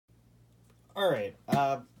Alright,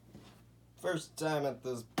 first time at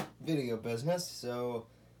this video business, so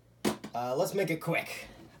let's make it quick,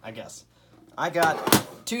 I guess. I got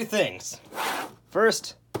two things.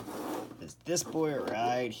 First is this boy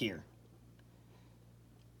right here.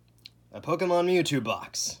 A Pokemon Mewtwo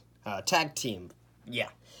box. Tag team. Yeah.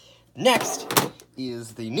 Next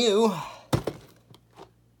is the new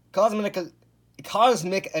Cosmic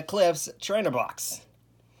Eclipse trainer box.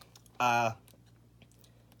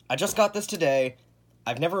 I just got this today.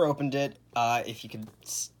 I've never opened it. If you can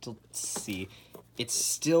still see, it's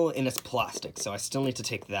still in its plastic, so I still need to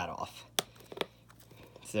take that off.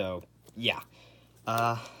 So, yeah.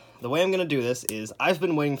 The way I'm gonna do this is, I've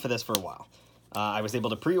been waiting for this for a while. I was able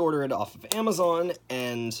to pre-order it off of Amazon,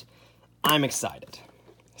 and I'm excited.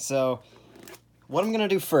 So, what I'm gonna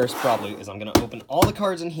do first, probably, is I'm gonna open all the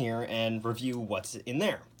cards in here and review what's in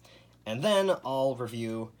there. And then I'll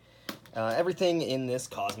review everything in this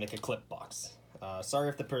Cosmic Eclipse box. Sorry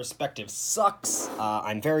if the perspective sucks.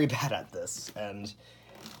 I'm very bad at this, and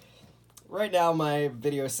right now my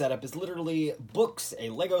video setup is literally books, a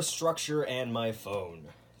Lego structure, and my phone.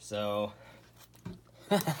 So,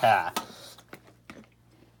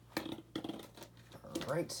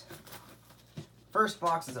 alright. First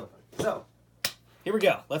box is open. So, here we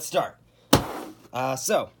go. Let's start.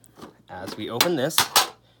 So, as we open this,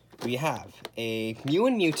 we have a Mew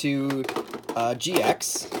and Mewtwo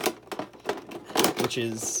GX, which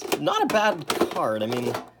is not a bad card. I mean,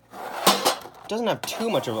 it doesn't have too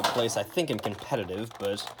much of a place, I think, in competitive,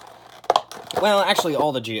 but, well, actually,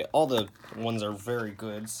 all the ones are very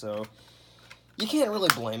good, so you can't really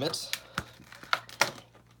blame it.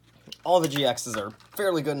 All the GXs are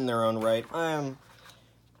fairly good in their own right. I'm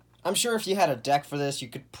sure if you had a deck for this, you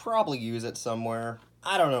could probably use it somewhere.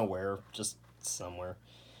 I don't know where, just somewhere.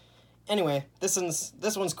 Anyway, this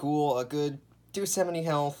one's cool. A good 270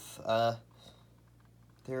 health.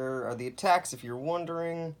 There are the attacks, if you're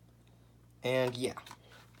wondering. And yeah.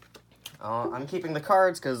 I'm keeping the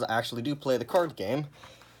cards because I actually do play the card game.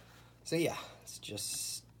 So yeah, it's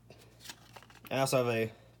just... I also have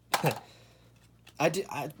a...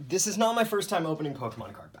 This is not my first time opening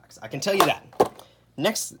Pokemon card packs. I can tell you that.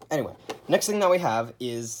 Next thing that we have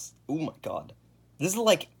is... Oh my god. This is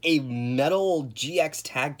like a metal GX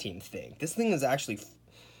tag team thing. This thing is actually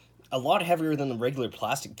a lot heavier than the regular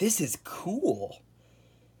plastic. This is cool.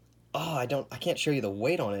 Oh, I can't show you the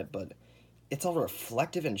weight on it, but it's all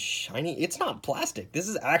reflective and shiny. It's not plastic. This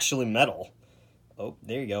is actually metal. Oh,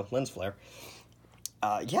 there you go. Lens flare.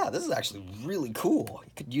 Yeah, this is actually really cool.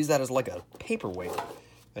 You could use that as like a paperweight.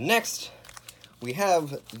 And next, we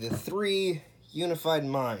have the 3 Unified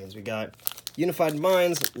Minds. We got Unified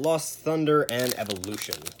Minds, Lost Thunder, and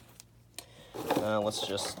Evolution. Let's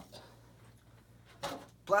just...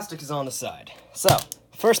 Plastic is on the side. So,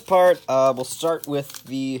 first part, we'll start with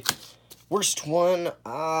the worst one.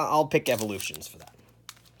 I'll pick Evolutions for that.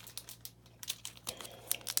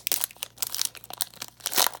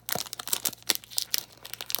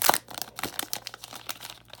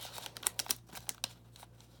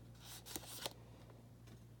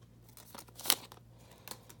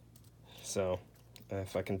 So,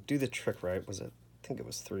 if I can do the trick right, I think it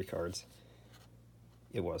was 3 cards.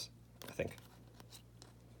 It was, I think.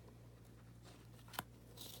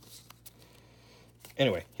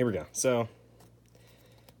 Anyway, here we go. So,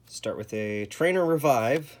 start with a Trainer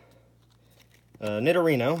Revive,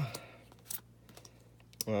 Nidorino,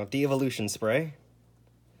 De-Evolution Spray,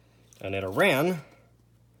 a Nidoran,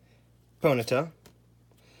 Ponyta,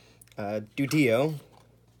 Dudio,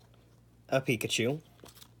 a Pikachu,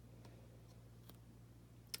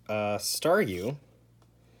 Staryu,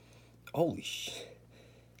 holy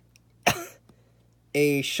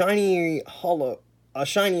a shiny hollow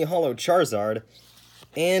Charizard,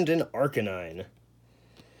 and an Arcanine.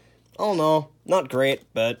 Oh no, not great,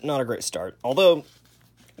 but not a great start. Although,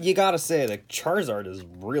 you gotta say, the Charizard is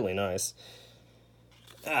really nice.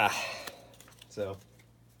 So,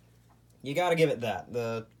 you gotta give it that.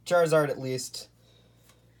 The Charizard, at least...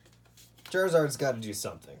 Charizard's got to do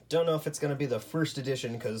something. Don't know if it's going to be the first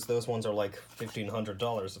edition, because those ones are like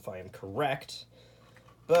 $1,500 if I am correct.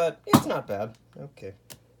 But it's not bad. Okay.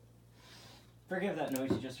 Forgive that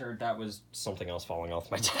noise you just heard. That was something else falling off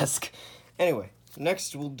my desk. Anyway,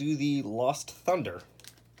 next we'll do the Lost Thunder.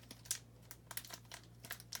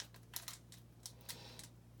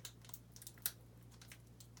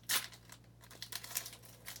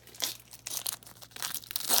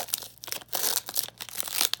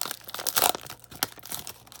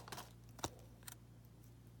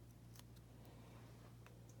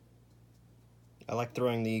 I like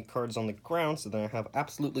throwing the cards on the ground so then I have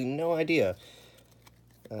absolutely no idea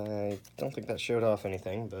I don't think that showed off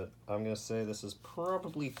anything, but I'm going to say this is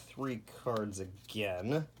probably 3 cards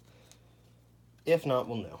again. If not,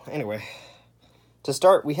 we'll know. Anyway, to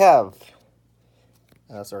start, we have...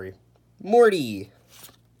 Morty.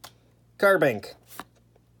 Carbink.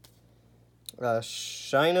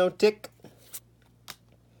 Shinotic.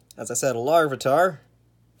 As I said, a Larvitar.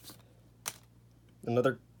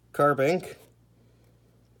 Another Carbink.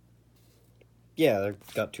 Yeah,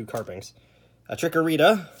 they've got 2 Carbinks. A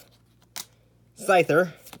Tricorita.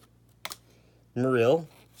 Scyther. Marill.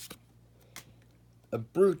 A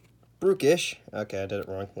Brookish. Okay, I did it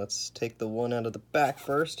wrong. Let's take the one out of the back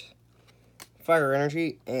first. Fire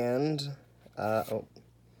Energy, and... an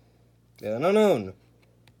Unown.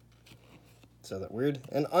 So that weird.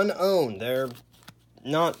 An Unown. They're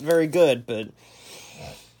not very good, but...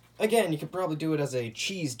 Again, you could probably do it as a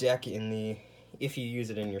cheese deck if you use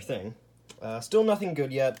it in your thing. Still nothing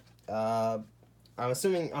good yet. I'm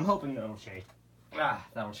hoping that'll change.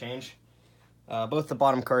 That'll change. Both the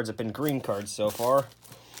bottom cards have been green cards so far.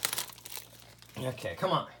 Okay,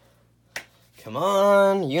 come on. Come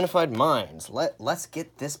on, Unified Minds. Let's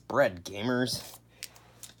get this bread, gamers.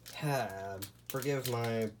 Forgive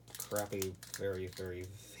my crappy, very, very,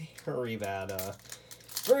 very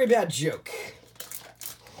bad joke.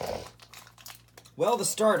 Well, the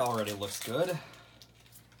start already looks good.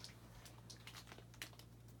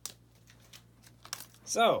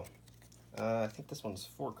 So, I think this one's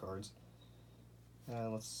 4 cards.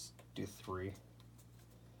 Let's do 3.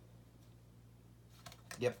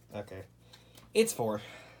 Yep, okay. It's 4.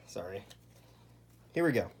 Sorry. Here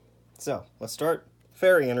we go. So, let's start.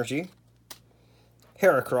 Fairy Energy.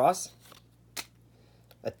 Heracross.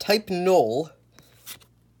 A Type Null.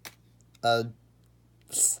 A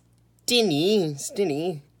Stinny.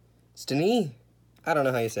 I don't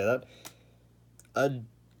know how you say that. A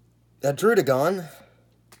Drudagon.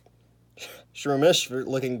 Shroomish,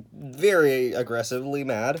 looking very aggressively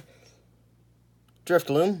mad.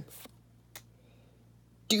 Driftloom.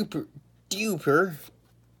 Duper.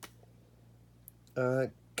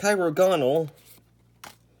 Kyrogonal.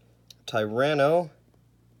 Tyranno.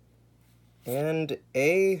 And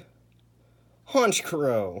a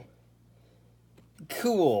Honchkrow.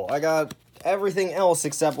 Cool. I got everything else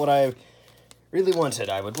except what I really wanted.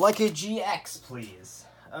 I would like a GX, please.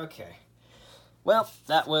 Okay. Well,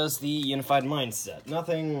 that was the Unified Mindset.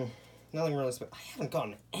 Nothing really special. I haven't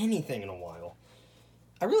gotten anything in a while.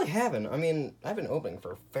 I really haven't. I mean, I've been opening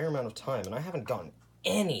for a fair amount of time, and I haven't gotten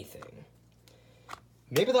anything.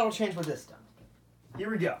 Maybe that'll change with this time. Here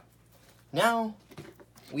we go. Now,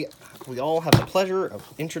 we all have the pleasure of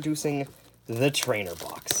introducing the trainer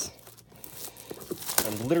box.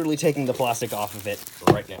 I'm literally taking the plastic off of it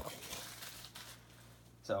right now.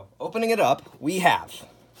 So, opening it up, we have...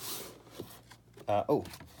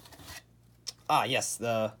 yes,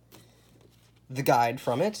 the guide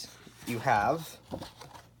from it. You have...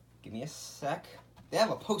 Give me a sec. They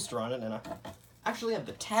have a poster on it, and I actually have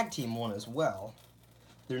the tag team one as well.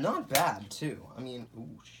 They're not bad, too. I mean,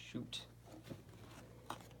 ooh, shoot.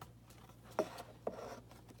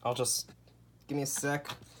 I'll just... Give me a sec.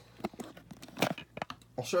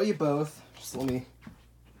 I'll show you both. Just let me...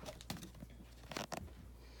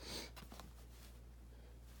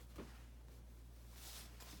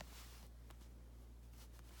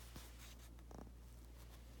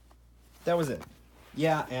 That was it.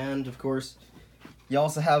 Yeah, and of course, you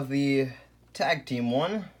also have the tag team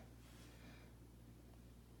one,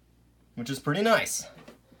 which is pretty nice.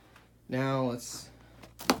 Now let's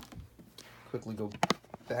quickly go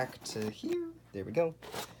back to here. There we go.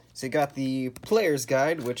 So you got the player's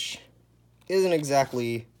guide, which isn't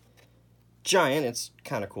exactly giant. It's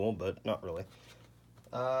kind of cool, but not really.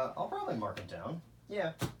 I'll probably mark it down.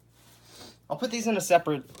 Yeah. I'll put these in a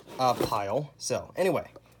separate pile. So,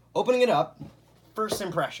 anyway, opening it up, first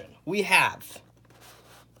impression. We have,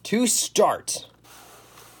 to start,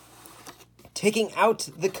 taking out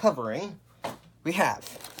the covering, we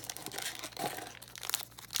have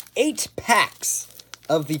 8 packs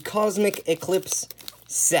of the Cosmic Eclipse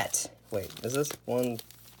set. Wait, is this 1,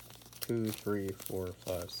 2, 3, 4,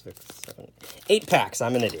 5, 6, 7, 8 packs?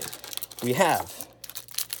 I'm an idiot. We have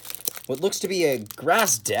what looks to be a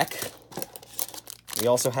grass deck. We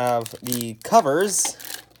also have the covers,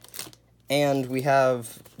 and we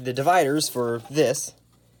have the dividers for this.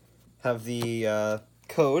 Have the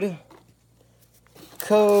code,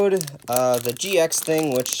 the GX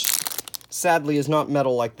thing, which sadly is not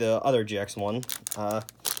metal like the other GX one,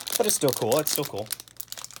 but it's still cool. It's still cool.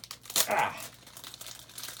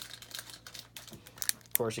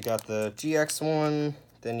 Of course, you got the GX one,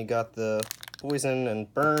 then you got the poison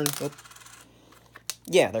and burn.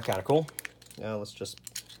 Yeah, they're kind of cool. Now let's just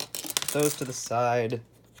put those to the side.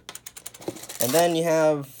 And then you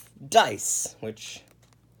have dice, which...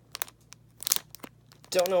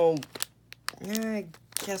 Don't know... I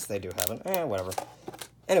guess they do have it. Whatever.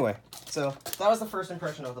 Anyway, so that was the first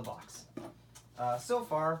impression of the box. So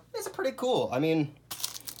far, it's pretty cool. I mean,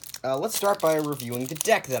 let's start by reviewing the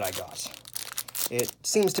deck that I got. It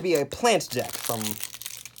seems to be a plant deck from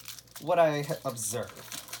what I observed.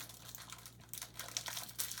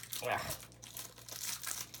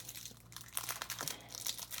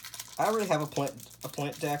 I already have a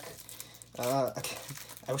plant deck.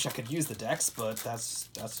 I wish I could use the decks, but that's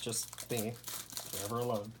just me, forever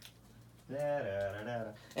alone.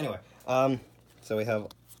 Anyway, so we have.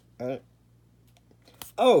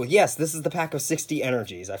 Oh yes, this is the pack of 60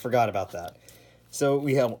 energies. I forgot about that. So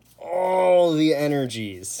we have all the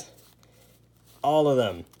energies, all of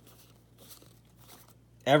them,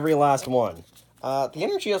 every last one. The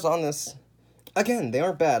energies on this, again, they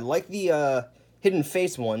aren't bad. Like the hidden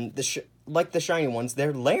face one, like the shiny ones,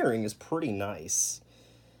 their layering is pretty nice.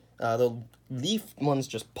 The leaf ones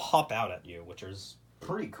just pop out at you, which is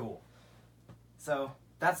pretty cool. So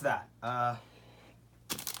that's that.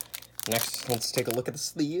 Next, let's take a look at the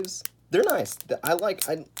sleeves. They're nice. I like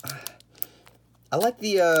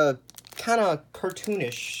the kind of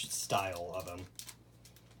cartoonish style of them.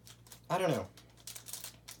 I don't know.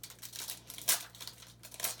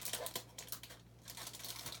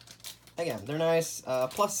 Again, they're nice.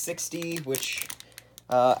 Plus 60, which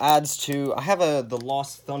adds to... I have the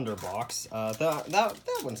Lost Thunder box. That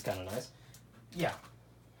one's kind of nice. Yeah.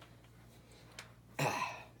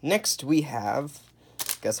 Next, we have...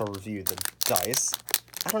 Guess I'll review the dice.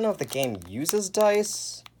 I don't know if the game uses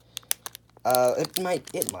dice. It might.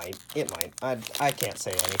 I can't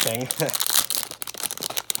say anything.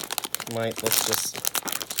 Let's just...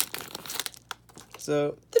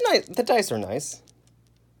 So, the dice are nice.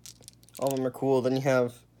 All of them are cool. Then you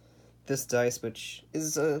have this dice, which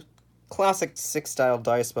is a classic 6-style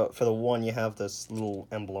dice, but for the one you have this little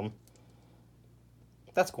emblem.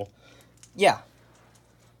 That's cool. Yeah.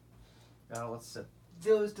 Let's set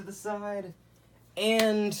those to the side.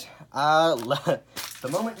 And, the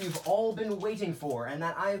moment you've all been waiting for, and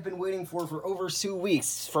that I've been waiting for over 2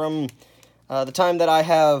 weeks from the time that I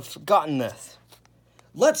have gotten this.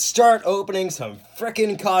 Let's start opening some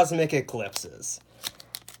frickin' cosmic eclipses.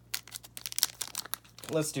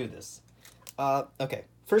 Let's do this. Okay.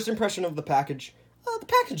 First impression of the package. The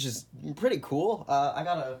package is pretty cool. I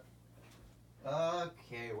got a...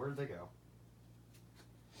 Okay, where'd they go?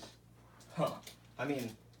 Huh. I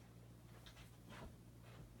mean...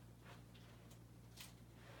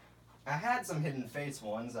 I had some hidden face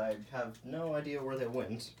ones. I have no idea where they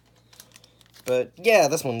went. But, yeah,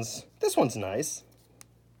 this one's nice.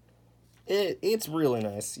 It's really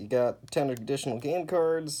nice. You got 10 additional game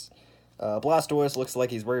cards. Blastoise looks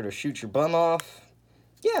like he's ready to shoot your bum off.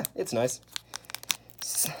 Yeah, it's nice.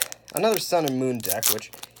 Another Sun and Moon deck,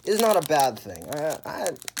 which is not a bad thing.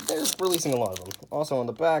 They're releasing a lot of them. Also on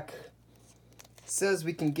the back, says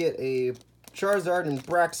we can get a Charizard and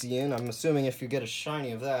Braxian. I'm assuming if you get a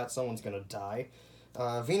shiny of that, someone's gonna die.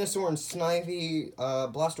 Venusaur and Snivy,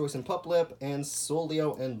 Blastoise and Puplip, and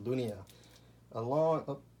Solio and Lunia. Along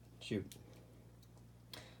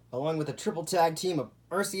with a triple tag team of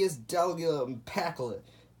Arceus, Dalga, and Packlet.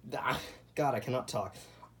 God, I cannot talk.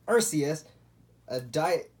 Arceus,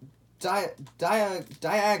 Diagla,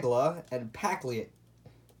 and Packlet,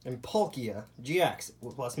 and Palkia GX,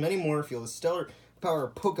 plus many more, fuel the stellar power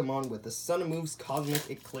of Pokemon with the Sun and Moon's Cosmic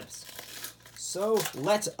Eclipse. So,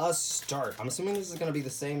 let us start. I'm assuming this is going to be the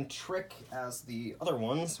same trick as the other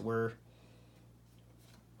ones, where...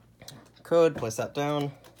 Could place that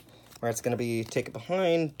down. Where it's going to be take it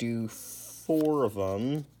behind, do 4 of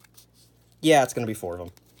them. Yeah, it's going to be 4 of them.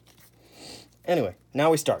 Anyway,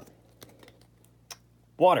 now we start.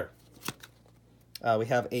 Water. We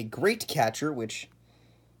have a Great Catcher, which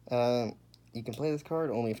you can play this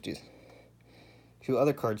card only if you do 2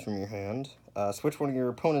 other cards from your hand. Switch one of your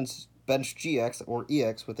opponent's bench GX or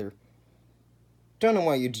EX with their... Don't know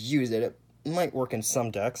why you'd use it. It might work in some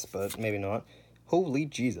decks, but maybe not. Holy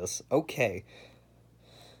Jesus. Okay.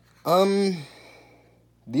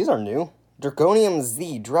 These are new. Draconium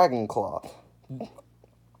Z Dragon Claw.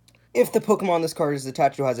 If the Pokemon this card is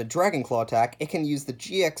attached to has a Dragon Claw attack, it can use the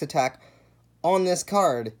GX attack on this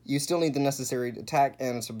card. You still need the necessary attack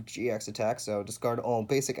and some GX attack, so discard all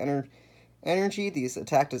basic energy. These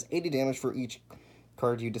attack does 80 damage for each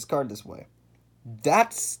card you discard this way.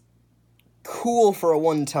 That's cool for a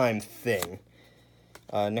one-time thing.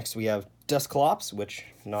 Next we have Dusclops, which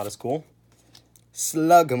not as cool.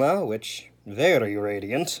 Slugma, which Very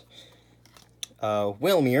radiant.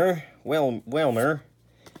 Wilmer.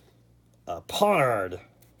 Ponard.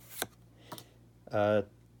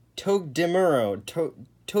 Togedemaro.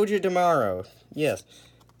 Yes.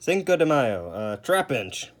 Cinco de Mayo.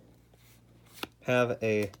 Trapinch. Have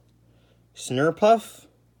a Slurpuff,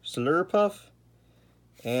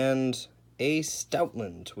 and a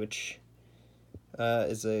Stoutland, which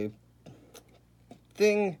is a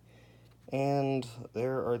thing, and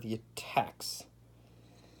there are the attacks.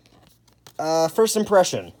 First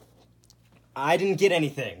impression. I didn't get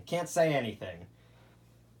anything. Can't say anything.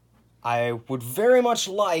 I would very much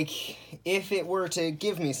like if it were to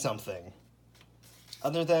give me something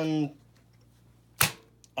other than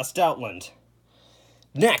a Stoutland.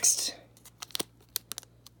 Next,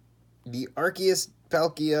 the Arceus,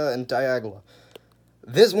 Palkia, and Dialga.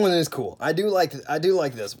 This one is cool. I do like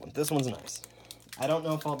this one. This one's nice. I don't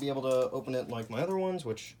know if I'll be able to open it like my other ones,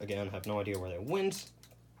 which again have no idea where they went.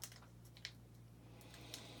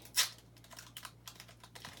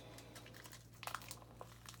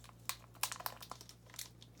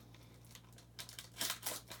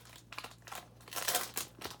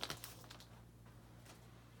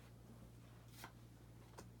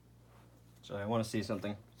 So I want to see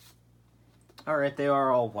something. Alright, they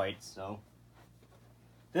are all white, so...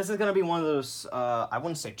 This is going to be one of those, I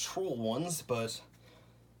wouldn't say troll ones, but...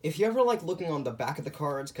 If you ever like looking on the back of the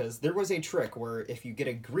cards, because there was a trick where if you get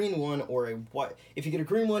a green one or a white... If you get a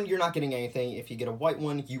green one, you're not getting anything. If you get a white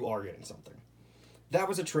one, you are getting something. That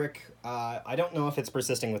was a trick. I don't know if it's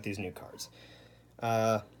persisting with these new cards.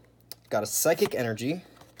 Got a Psychic Energy.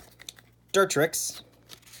 Dartrix.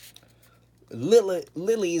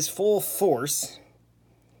 Lily's Full Force.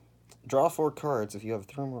 Draw 4 cards. If you have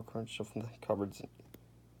 3 or more cards, shuffle the cupboards.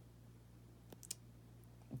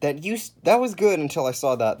 That was good until I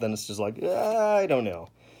saw that. Then it's just like, I don't know.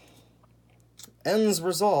 Ends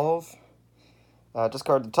Resolve.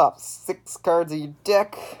 Discard the top 6 cards of your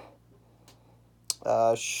deck.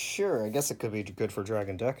 Sure. I guess it could be good for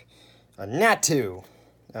Dragon deck. Natu.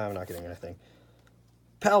 I'm not getting anything.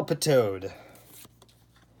 Palpitoad.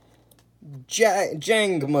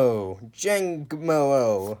 Jangmo.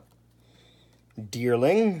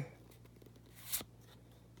 Deerling.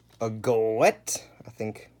 A Golett. I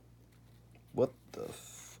think. What the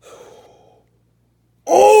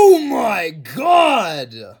Oh my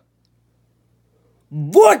god!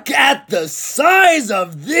 Look at the size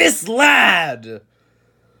of this lad!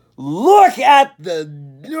 Look at the...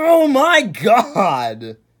 Oh my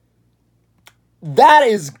god! That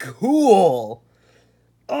is cool!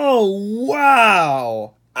 Oh,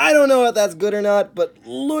 wow! I don't know if that's good or not, but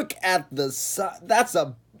look at the size. That's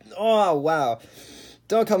a... Oh, wow.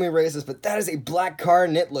 Don't call me racist, but that is a black card,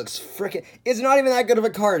 and it looks frickin'... It's not even that good of a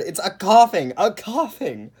card. It's a coughing.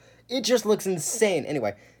 It just looks insane.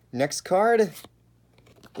 Anyway, next card.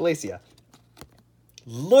 Glacia.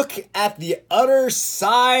 Look at the utter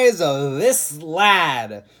size of this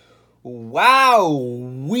lad.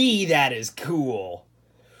 Wow-wee, that is cool.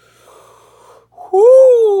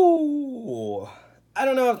 Whoo! I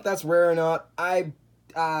don't know if that's rare or not. Let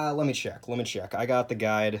me check. I got the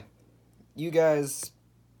guide. You guys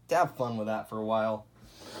have fun with that for a while.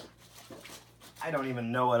 I don't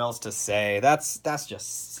even know what else to say. That's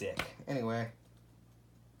just sick. Anyway.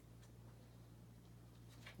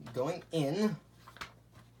 Going in.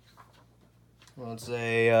 Well,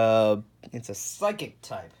 it's a psychic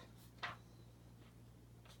type.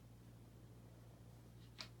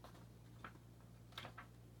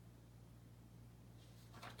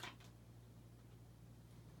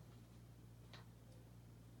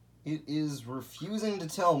 It is refusing to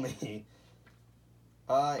tell me.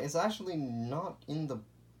 It's actually not in the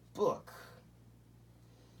book.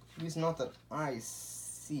 At least not that I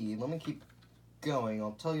see. Let me keep going.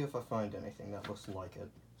 I'll tell you if I find anything that looks like it.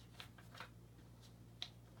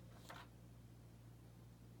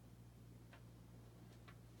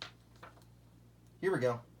 Here we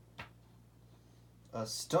go. A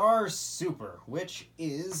Star Super, which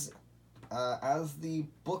is, as the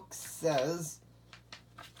book says...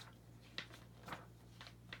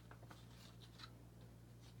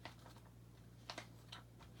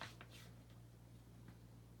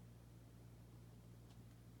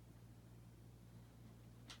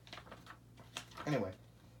 Anyway,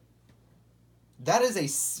 that is a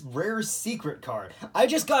rare secret card. I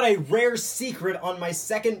just got a rare secret on my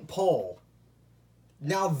second pull.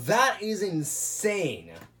 Now that is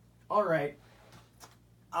insane. Alright.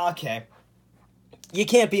 Okay. You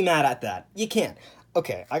can't be mad at that. You can't.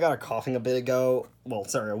 Okay, I got a coughing a bit ago. Well,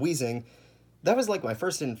 sorry, a wheezing. That was like my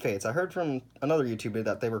first in Fates. I heard from another YouTuber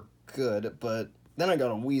that they were good, but then I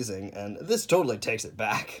got a wheezing, and this totally takes it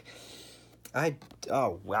back.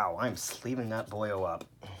 Oh wow, I'm sleeving that boyo up.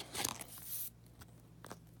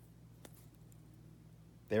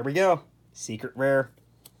 There we go. Secret rare.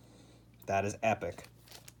 That is epic.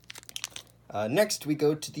 Next, we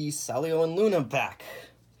go to the Salio and Luna pack.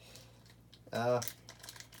 I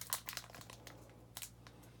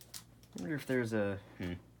wonder if there's a...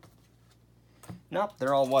 Nope,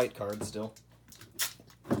 they're all white cards still.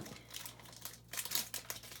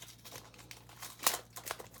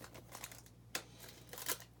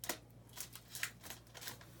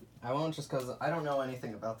 I won't, just because I don't know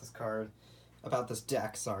anything about this card. About this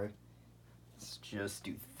deck, sorry. Let's just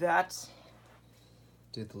do that.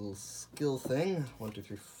 Do the little skill thing. 1, 2,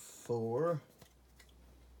 3, 4.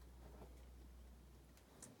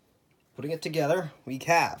 Putting it together, we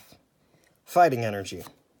have Fighting Energy.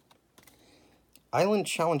 Island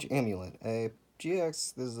Challenge Amulet. A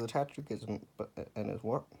GX, this is attached to it, and is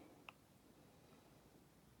what?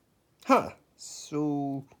 Huh.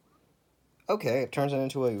 So... Okay, it turns it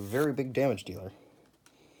into a very big damage dealer.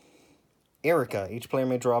 Erica. Each player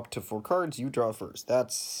may draw up to 4 cards. You draw first.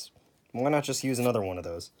 That's... Why not just use another one of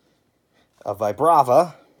those? A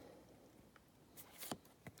Vibrava.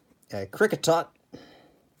 A Cricketot.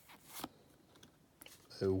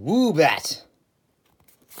 A Woobat.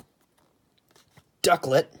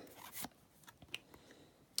 Ducklet.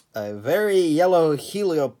 A very yellow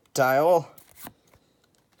Helioptile.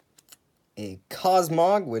 A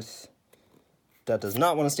Cosmog with... that does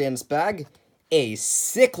not want to stay in its bag. A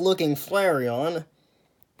sick-looking Flareon.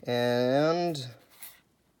 And...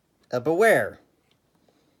 a Beware.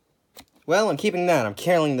 Well, I'm keeping that. I'm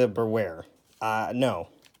killing the Beware. No.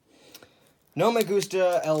 No me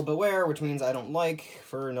gusta el Beware, which means I don't like,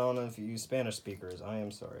 for none of you Spanish speakers. I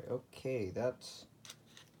am sorry. Okay, that's...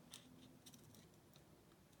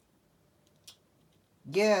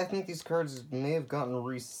 Yeah, I think these cards may have gotten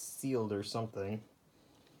resealed or something.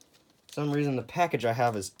 For some reason, the package I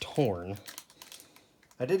have is torn.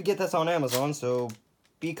 I did get this on Amazon, so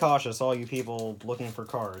be cautious, all you people looking for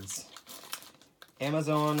cards.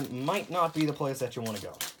 Amazon might not be the place that you want to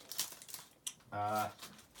go.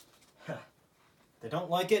 They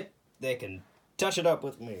don't like it, they can touch it up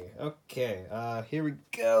with me. Okay, here we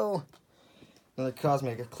go. Another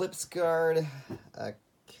Cosmic Eclipse card.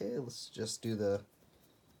 Okay, let's just do the...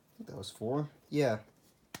 I think that was 4. Yeah.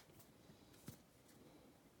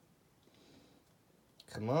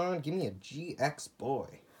 Come on, give me a GX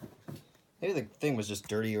boy. Maybe the thing was just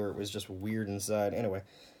dirty or it was just weird inside. Anyway,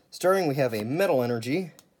 starting we have a Metal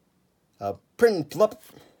Energy, a Prinplup,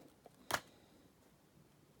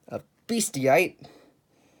 a Beastiite.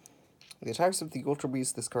 The attacks of the Ultra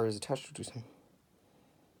Beast, this card is attached to some...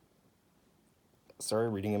 Sorry,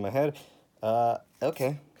 reading in my head.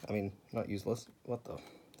 Okay. I mean, not useless. What the...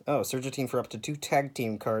 Oh, search a team for up to 2 tag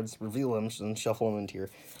team cards, reveal them, and shuffle them into your...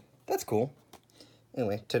 That's cool.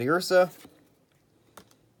 Anyway, Teddy Ursa.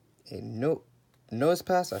 A Nose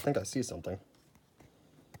Pass. I think I see something.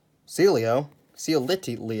 Celio.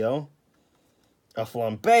 Leo. A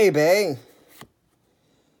Flambebe.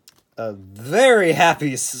 A very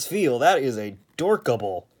happy Spheal. That is a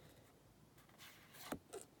Dorkable.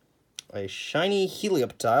 A shiny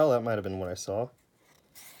Helioptile. That might have been what I saw.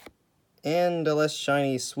 And a less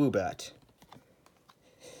shiny Swoobat.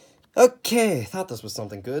 Okay, thought this was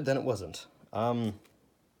something good, then it wasn't.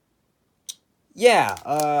 Yeah,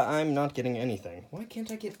 I'm not getting anything. Why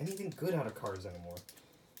can't I get anything good out of cards anymore?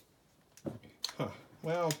 Huh,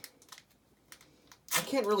 well, I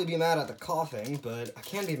can't really be mad at the coughing, but I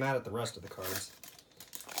can be mad at the rest of the cards.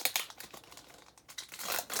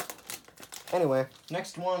 Anyway,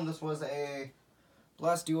 next one, this was a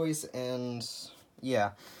Blastoise, and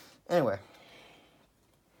yeah. Anyway.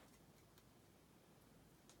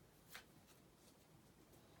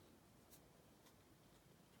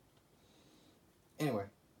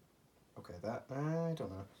 Okay, that, I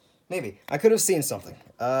don't know. Maybe. I could have seen something.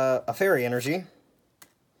 A Fairy Energy.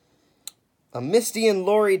 A Misty and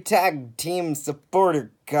Lori Tag Team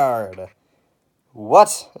Supporter card.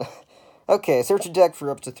 What? Okay, search a deck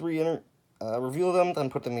for up to 3 reveal them,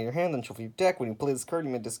 then put them in your hand, then shuffle your deck. When you play this card,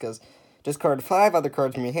 you may discard 5 other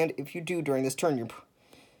cards from your hand. If you do during this turn,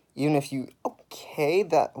 even if you... Okay,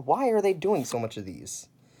 why are they doing so much of these?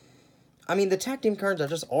 I mean, the tag team cards are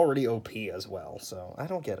just already OP as well, so I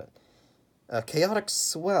don't get it. Chaotic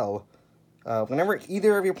Swell. Whenever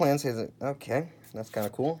either of your plans has it... Okay, that's kind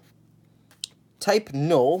of cool. Type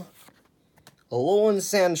Null. Alolan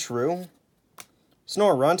Sandshrew.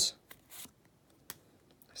 Snorunt.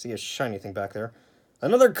 I see a shiny thing back there.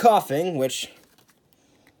 Another Coughing, which...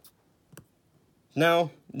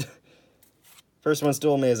 No. First one's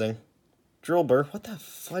still amazing. Drillbur. What the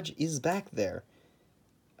fudge is back there?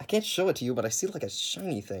 I can't show it to you, but I see like a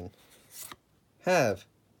shiny thing. Have.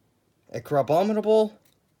 A Crabominable.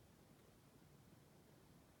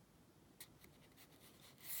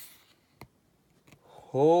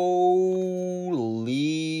 Holy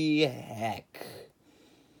heck.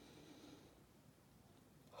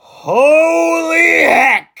 Holy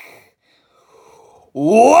heck!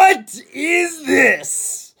 What is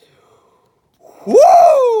this?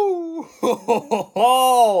 Woo!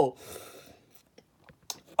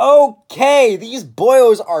 Okay, these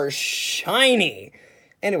boyos are shiny.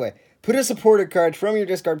 Anyway, put a supported card from your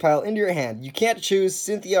discard pile into your hand. You can't choose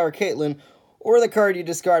Cynthia or Caitlyn, or the card you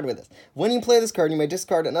discard with it. When you play this card, you may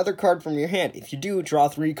discard another card from your hand. If you do, draw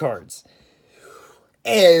 3 cards.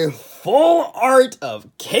 A full art of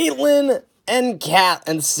Caitlyn and Kat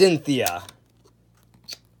and Cynthia.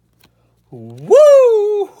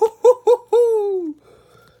 Woo!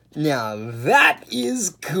 Now that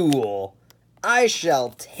is cool. I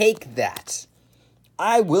shall take that.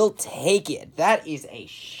 I will take it. That is a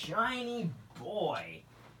shiny boy.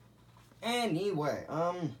 Anyway,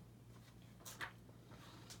 I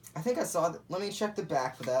think I saw let me check the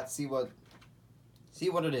back for that, see what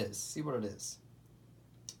it is.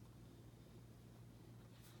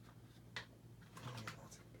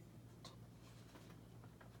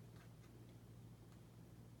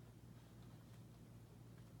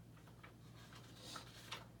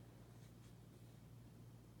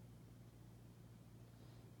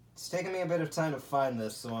 It's taking me a bit of time to find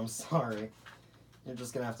this, so I'm sorry. You're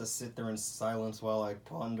just gonna have to sit there in silence while I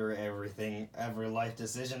ponder every life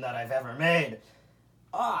decision that I've ever made.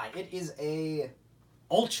 It is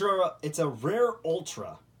it's a rare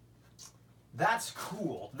ultra. That's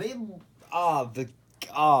cool. Man,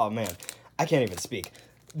 I can't even speak.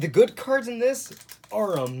 The good cards in this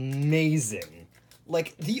are amazing.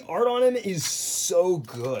 Like, the art on him is so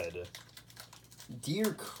good.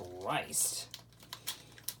 Dear Christ.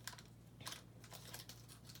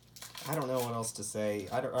 I don't know what else to say.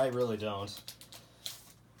 I really don't.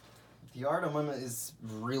 The art on him is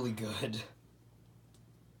really good.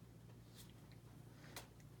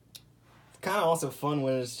 It's kind of also fun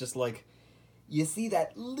when it's just like, you see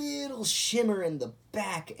that little shimmer in the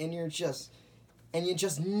back, and you just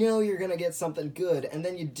know you're gonna get something good, and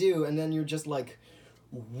then you do, and then you're just like,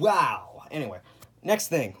 wow. Anyway, next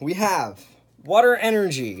thing we have Water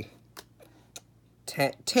Energy,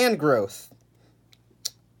 Tan Growth.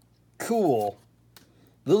 Cool.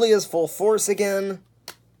 Lilia's Full Force again.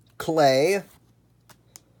 Clay.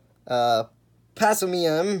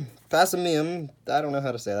 Passimium. I don't know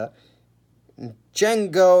how to say that.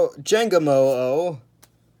 Jengamoo.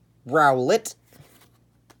 Rowlet.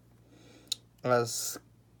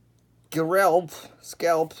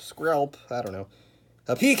 Skrelp. I don't know.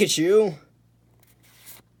 A Pikachu.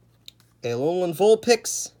 A Alolan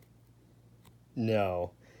Vulpix.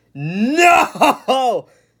 No.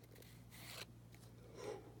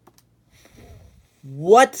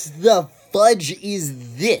 What the fudge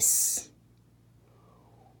is this?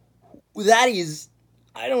 That is...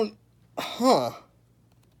 I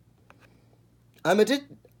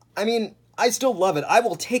mean, I still love it. I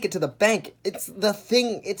will take it to the bank. It's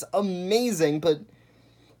amazing, but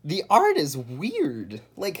the art is weird.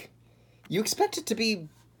 Like, you expect it to be,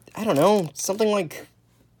 I don't know, something like...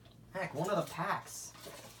 Heck, one of the packs.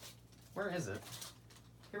 Where is it?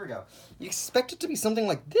 Here we go. You expect it to be something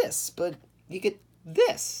like this, but you get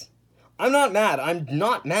this. I'm not mad. I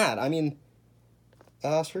mean,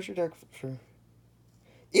 search your deck for...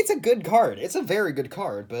 It's a good card. It's a very good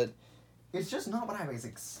card, but it's just not what I was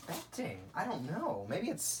expecting. I don't know. Maybe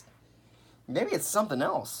it's something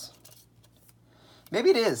else.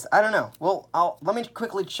 Maybe it is. I don't know. Well, let me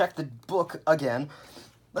quickly check the book again.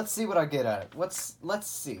 Let's see what I get at it. Let's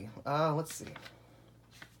see. Let's see.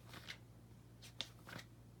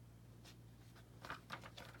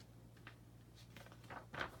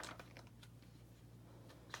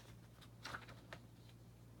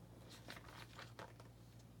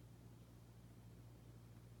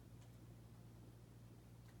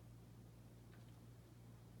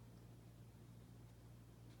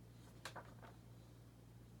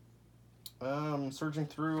 Searching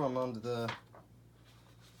through, I'm on to the...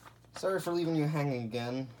 Sorry for leaving you hanging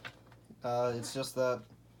again. It's just that...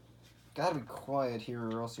 Gotta be quiet here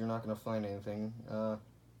or else you're not gonna find anything.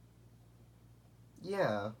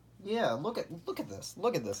 Yeah, look at this.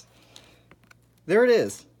 Look at this. There it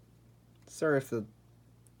is. Sorry if the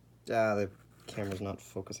camera's not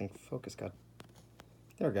focusing. Focus, God.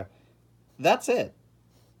 There we go. That's it.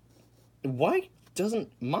 Why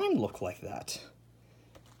doesn't mine look like that?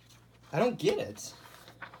 I don't get it.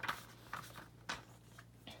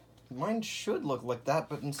 Mine should look like that,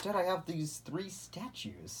 but instead I have these 3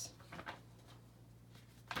 statues.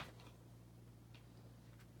 I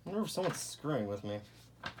wonder if someone's screwing with me. Is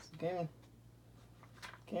the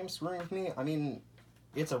game screwing with me? I mean,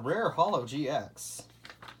 it's a rare Holo GX.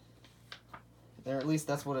 Or at least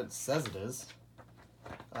that's what it says it is.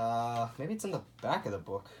 Maybe it's in the back of the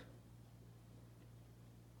book.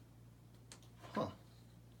 Huh.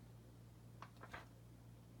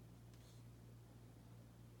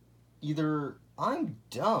 Either I'm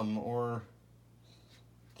dumb or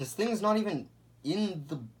this thing's not even in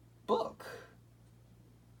the book.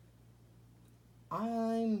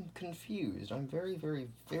 I'm confused. I'm very, very,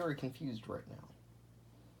 very confused right now.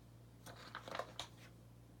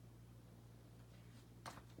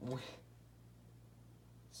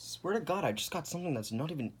 Swear to God, I just got something that's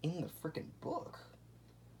not even in the frickin' book.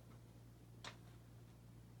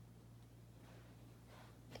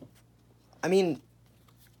 I mean,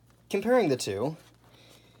 comparing the two,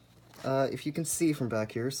 if you can see from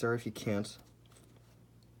back here, sorry if you can't.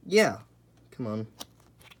 Yeah, come on.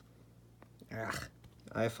 Ugh,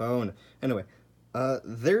 iPhone. Anyway,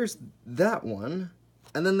 there's that one,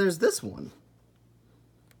 and then there's this one.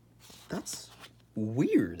 That's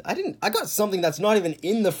weird. I got something that's not even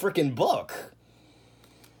in the frickin' book.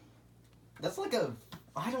 That's like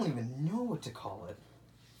I don't even know what to call it.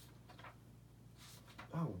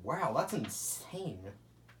 Oh, wow, that's insane.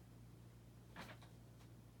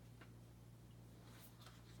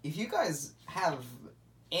 If you guys have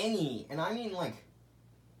any, and I mean like,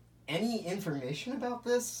 any information about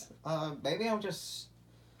this, maybe I'm just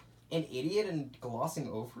an idiot and glossing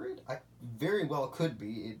over it. I very well could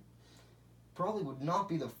be. It probably would not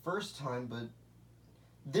be the first time, but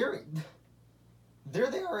there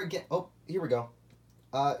they are again. Oh, here we go.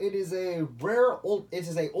 It is a rare, it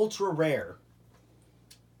is a ultra rare.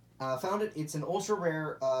 Found it, it's an ultra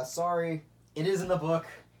rare. Sorry, it is in the book.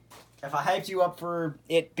 If I hyped you up for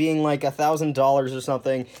it being like $1,000 or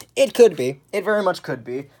something, it could be. It very much could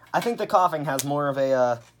be. I think the coughing has more of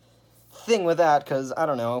a thing with that, because, I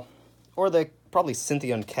don't know. Or probably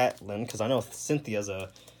Cynthia and Caitlin, because I know Cynthia's a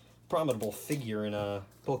prominent figure in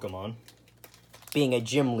Pokémon. Being a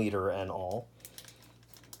gym leader and all.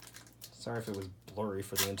 Sorry if it was blurry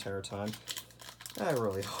for the entire time. I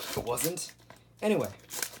really hope it wasn't. Anyway.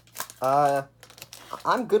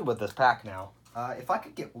 I'm good with this pack now. If I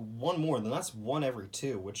could get one more, then that's 1 every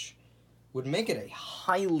 2, which would make it a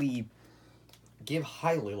give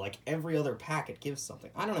highly, like every other pack it gives something.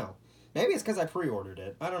 I don't know. Maybe it's because I pre-ordered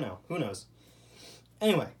it. I don't know. Who knows?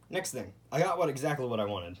 Anyway, next thing. I got exactly what I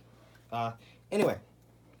wanted. Anyway.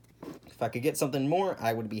 If I could get something more,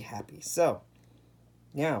 I would be happy. So,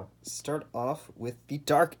 now, start off with the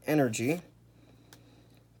Dark Energy.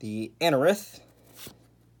 The Anorith.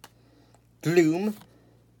 Gloom.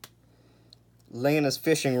 Lena's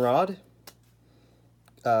Fishing Rod.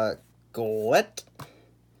 Glit.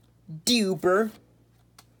 Duper.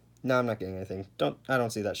 No, I'm not getting anything. I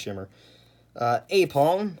don't see that shimmer.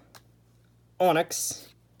 Apalm. Onyx.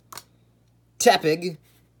 Tepig.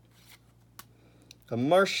 A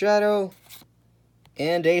Marshadow.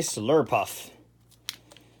 And a Slurpuff.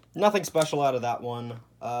 Nothing special out of that one.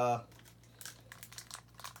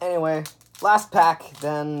 Anyway, last pack,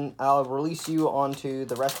 then I'll release you onto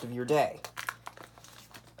the rest of your day.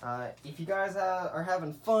 If you guys are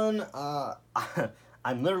having fun,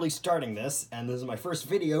 I'm literally starting this, and this is my first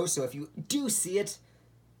video, so if you do see it,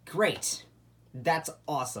 great. That's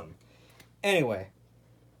awesome. Anyway.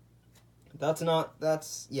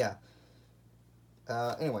 Yeah.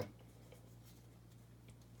 Anyway.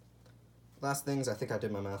 Last things, I think I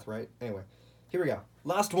did my math right. Anyway, here we go.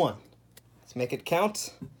 Last one. Let's make it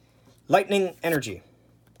count. Lightning Energy.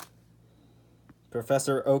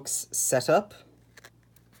 Professor Oak's Setup.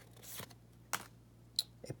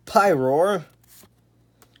 A Pyroar.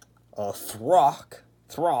 A Thraw.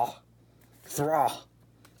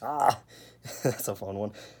 Ah, that's a fun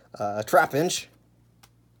one. Trapinch.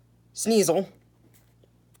 Sneasel.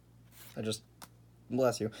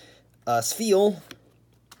 Bless you. Spheal.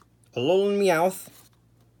 Alolan Meowth.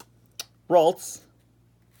 Ralts.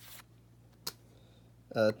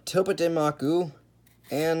 Topodemaku.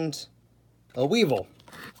 And a Weevil.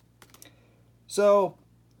 So,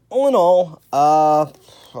 all in all,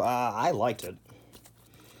 I liked it.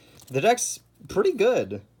 The deck's pretty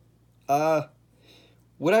good.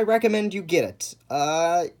 Would I recommend you get it?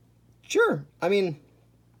 Sure. I mean,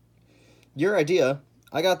 your idea.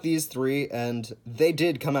 I got these 3, and they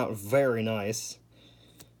did come out very nice.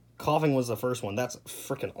 Coughing was the first one. That's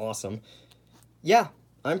freaking awesome. Yeah,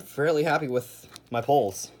 I'm fairly happy with my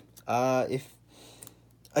polls.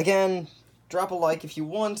 Again, drop a like if you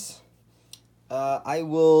want. I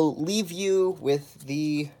will leave you with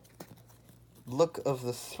the look of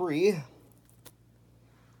the 3.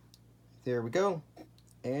 There we go.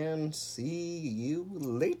 And see you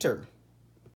later.